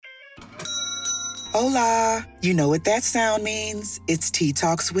Hola! You know what that sound means. It's Tea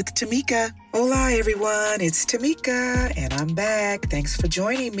Talks with Tamika. Hola, everyone. It's Tamika, and I'm back. Thanks for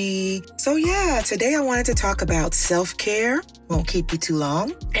joining me. So today I wanted to talk about self-care. Won't keep you too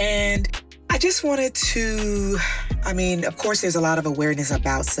long. And I just wanted to, of course, there's a lot of awareness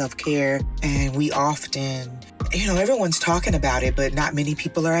about self-care, and we often, everyone's talking about it, but not many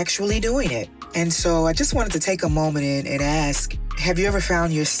people are actually doing it. And so I just wanted to take a moment and ask, have you ever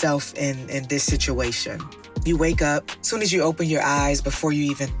found yourself in this situation? You wake up, as soon as you open your eyes, before you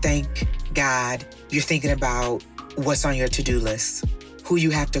even thank God, you're thinking about what's on your to-do list, who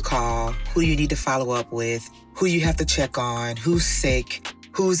you have to call, who you need to follow up with, who you have to check on, who's sick,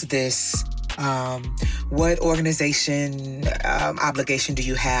 who's this, what organization obligation do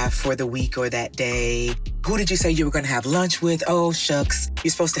you have for the week or that day? Who did you say you were going to have lunch with? Oh, shucks.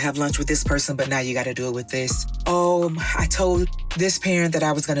 You're supposed to have lunch with this person, but now you got to do it with this. Oh, I told this parent that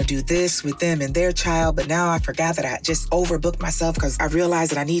I was going to do this with them and their child, but now I forgot that I just overbooked myself because I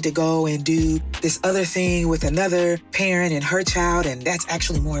realized that I need to go and do this other thing with another parent and her child, and that's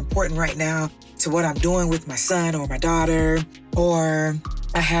actually more important right now to what I'm doing with my son or my daughter. Or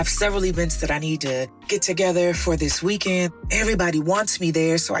I have several events that I need to get together for this weekend. Everybody wants me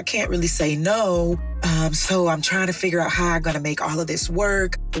there, so I can't really say no. So I'm trying to figure out how I'm going to make all of this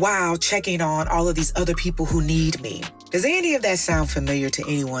work while checking on all of these other people who need me. Does any of that sound familiar to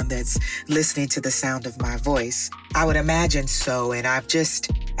anyone that's listening to the sound of my voice? I would imagine so, and I've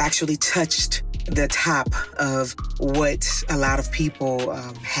just actually touched the top of what a lot of people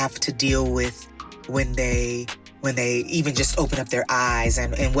have to deal with when they even just open up their eyes,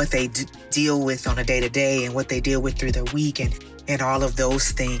 and what they deal with on a day-to-day and what they deal with through the week and all of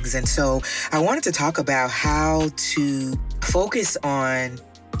those things. And so I wanted to talk about how to focus on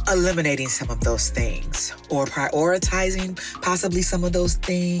eliminating some of those things, or prioritizing possibly some of those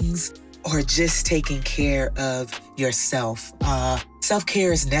things, or just taking care of yourself.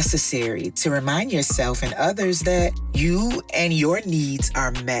 Self-care is necessary to remind yourself and others that you and your needs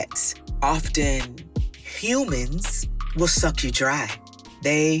are met. Often, humans will suck you dry.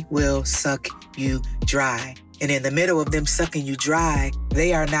 They will suck you dry. And in the middle of them sucking you dry,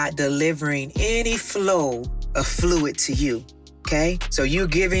 they are not delivering any flow of fluid to you. Okay? So you're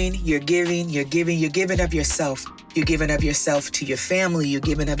giving of yourself. You're giving of yourself to your family. You're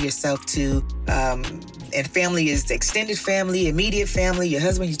giving of yourself to, and family is extended family, immediate family, your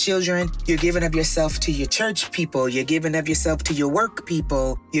husband, your children. You're giving of yourself to your church people. You're giving of yourself to your work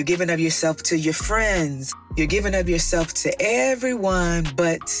people. You're giving of yourself to your friends. You're giving of yourself to everyone,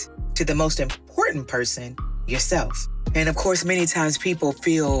 but to the most important person, yourself. And of course, many times people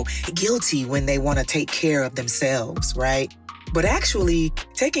feel guilty when they want to take care of themselves, right? But actually,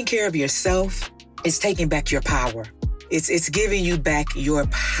 taking care of yourself is taking back your power. It's giving you back your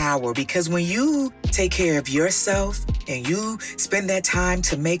power, because when you take care of yourself and you spend that time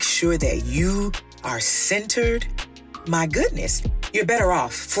to make sure that you are centered, my goodness, you're better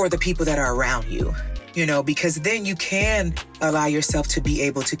off for the people that are around you, because then you can allow yourself to be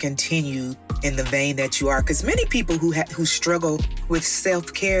able to continue in the vein that you are. Because many people who struggle with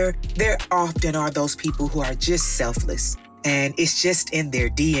self-care, there often are those people who are just selfless. And it's just in their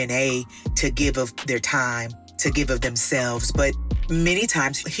DNA to give of their time, to give of themselves. But many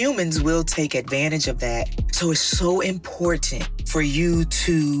times humans will take advantage of that. So it's so important for you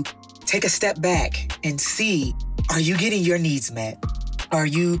to take a step back and see, are you getting your needs met? Are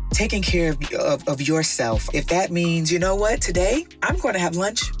you taking care of yourself? If that means, you know what, today I'm going to have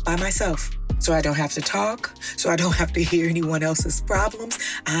lunch by myself, so I don't have to talk, so I don't have to hear anyone else's problems.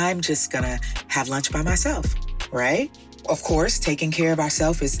 I'm just going to have lunch by myself, right? Of course, taking care of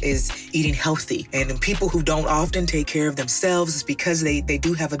ourselves is eating healthy. And people who don't often take care of themselves is because they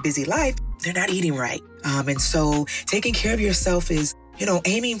do have a busy life. They're not eating right. And so taking care of yourself is,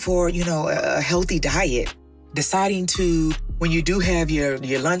 aiming for, a healthy diet. Deciding to, when you do have your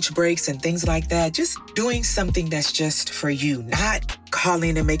lunch breaks and things like that, just doing something that's just for you, not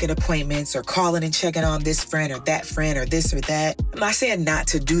calling and making appointments or calling and checking on this friend or that friend or this or that. I'm not saying not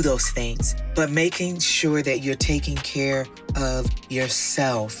to do those things, but making sure that you're taking care of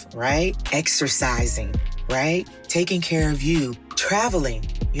yourself, right? Exercising, right? Taking care of you. Traveling,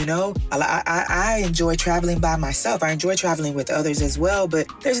 I enjoy traveling by myself. I enjoy traveling with others as well, but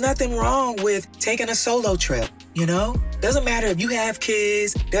there's nothing wrong with taking a solo trip, Doesn't matter if you have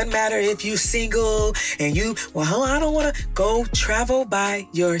kids, doesn't matter if you're single and I don't want to go travel by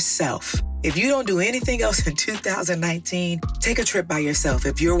yourself. If you don't do anything else in 2019, take a trip by yourself.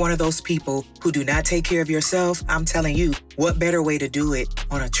 If you're one of those people who do not take care of yourself, I'm telling you, what better way to do it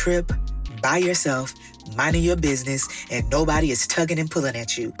on a trip by yourself, minding your business, and nobody is tugging and pulling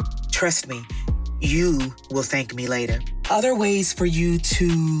at you. Trust me, you will thank me later. Other ways for you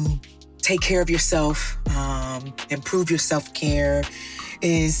to take care of yourself, improve your self-care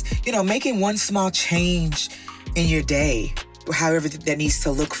is, making one small change in your day, however that needs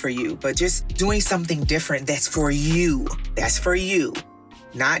to look for you, but just doing something different that's for you. That's for you.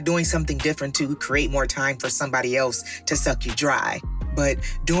 Not doing something different to create more time for somebody else to suck you dry, but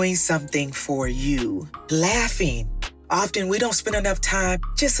doing something for you. Laughing. Often we don't spend enough time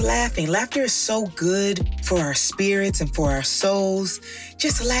just laughing. Laughter is so good for our spirits and for our souls.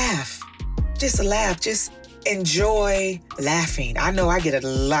 Just laugh. Just laugh. Just enjoy laughing. I know I get a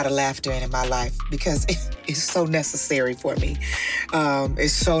lot of laughter in my life because it's so necessary for me.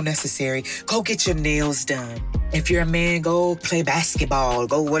 It's so necessary. Go get your nails done. If you're a man, go play basketball.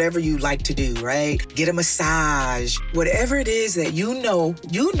 Go whatever you like to do, right? Get a massage. Whatever it is that you know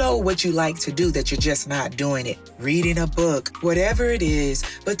what you like to do that you're just not doing it. Reading a book, whatever it is,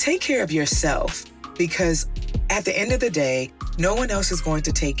 but take care of yourself because at the end of the day, no one else is going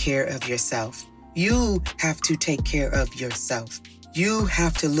to take care of yourself. You have to take care of yourself. You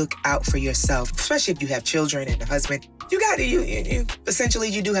have to look out for yourself, especially if you have children and a husband. You essentially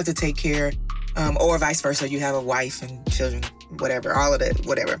you do have to take care, or vice versa. You have a wife and children, whatever, all of that,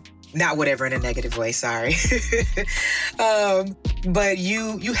 whatever. Not whatever in a negative way, sorry. But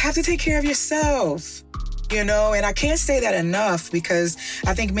you have to take care of yourself, and I can't say that enough because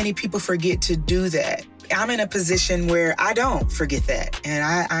I think many people forget to do that. I'm in a position where I don't forget that. And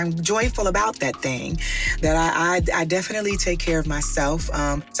I'm joyful about that thing, that I definitely take care of myself.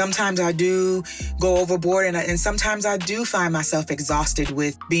 Sometimes I do go overboard and sometimes I do find myself exhausted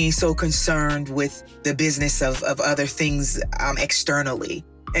with being so concerned with the business of other things externally.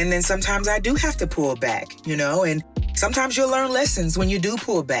 And then sometimes I do have to pull back, and sometimes you'll learn lessons when you do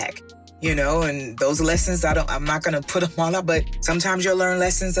pull back. And those lessons, I'm not going to put them all up, but sometimes you'll learn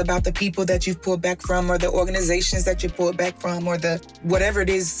lessons about the people that you've pulled back from or the organizations that you pulled back from or the whatever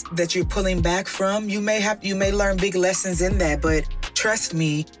it is that you're pulling back from. You may learn big lessons in that, but trust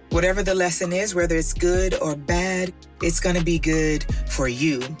me, whatever the lesson is, whether it's good or bad, it's going to be good for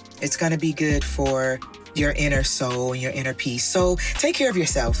you. It's going to be good for your inner soul and your inner peace. So take care of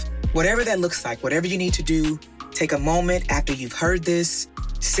yourself, whatever that looks like, whatever you need to do. Take a moment after you've heard this.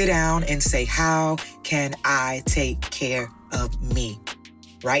 Sit down and say, how can I take care of me?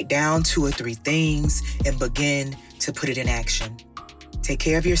 Write down 2 or 3 things and begin to put it in action. Take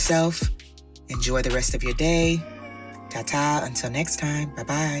care of yourself. Enjoy the rest of your day. Ta-ta. Until next time.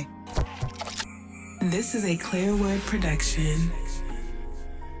 Bye-bye. This is a Clear Word production.